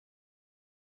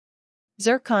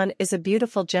Zircon is a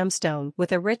beautiful gemstone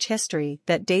with a rich history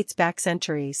that dates back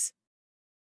centuries.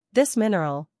 This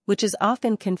mineral, which is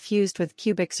often confused with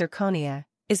cubic zirconia,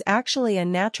 is actually a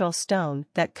natural stone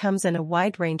that comes in a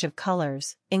wide range of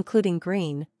colors, including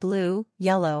green, blue,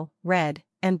 yellow, red,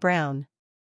 and brown.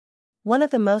 One of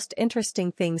the most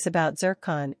interesting things about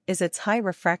zircon is its high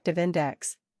refractive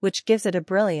index, which gives it a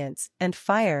brilliance and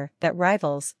fire that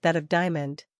rivals that of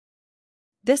diamond.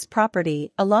 This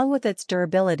property, along with its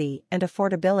durability and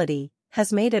affordability,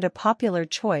 has made it a popular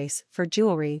choice for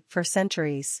jewelry for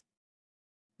centuries.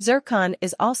 Zircon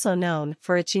is also known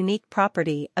for its unique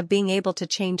property of being able to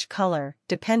change color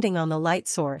depending on the light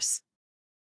source.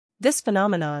 This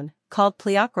phenomenon, called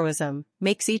pleochroism,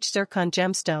 makes each zircon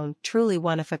gemstone truly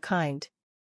one of a kind.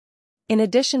 In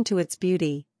addition to its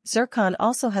beauty, zircon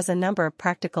also has a number of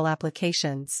practical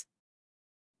applications.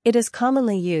 It is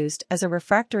commonly used as a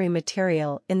refractory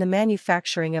material in the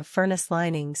manufacturing of furnace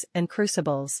linings and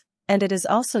crucibles, and it is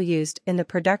also used in the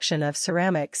production of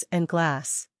ceramics and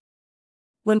glass.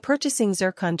 When purchasing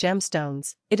zircon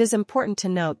gemstones, it is important to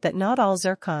note that not all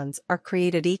zircons are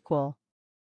created equal.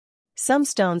 Some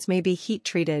stones may be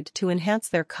heat-treated to enhance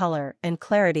their color and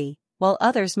clarity, while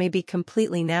others may be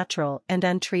completely natural and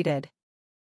untreated.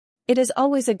 It is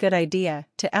always a good idea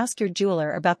to ask your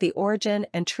jeweler about the origin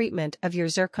and treatment of your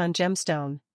zircon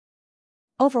gemstone.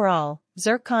 Overall,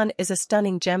 zircon is a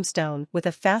stunning gemstone with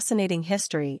a fascinating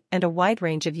history and a wide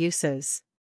range of uses.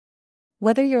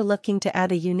 Whether you're looking to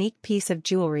add a unique piece of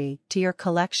jewelry to your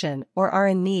collection or are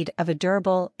in need of a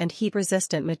durable and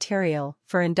heat-resistant material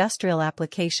for industrial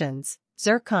applications,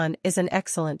 zircon is an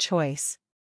excellent choice.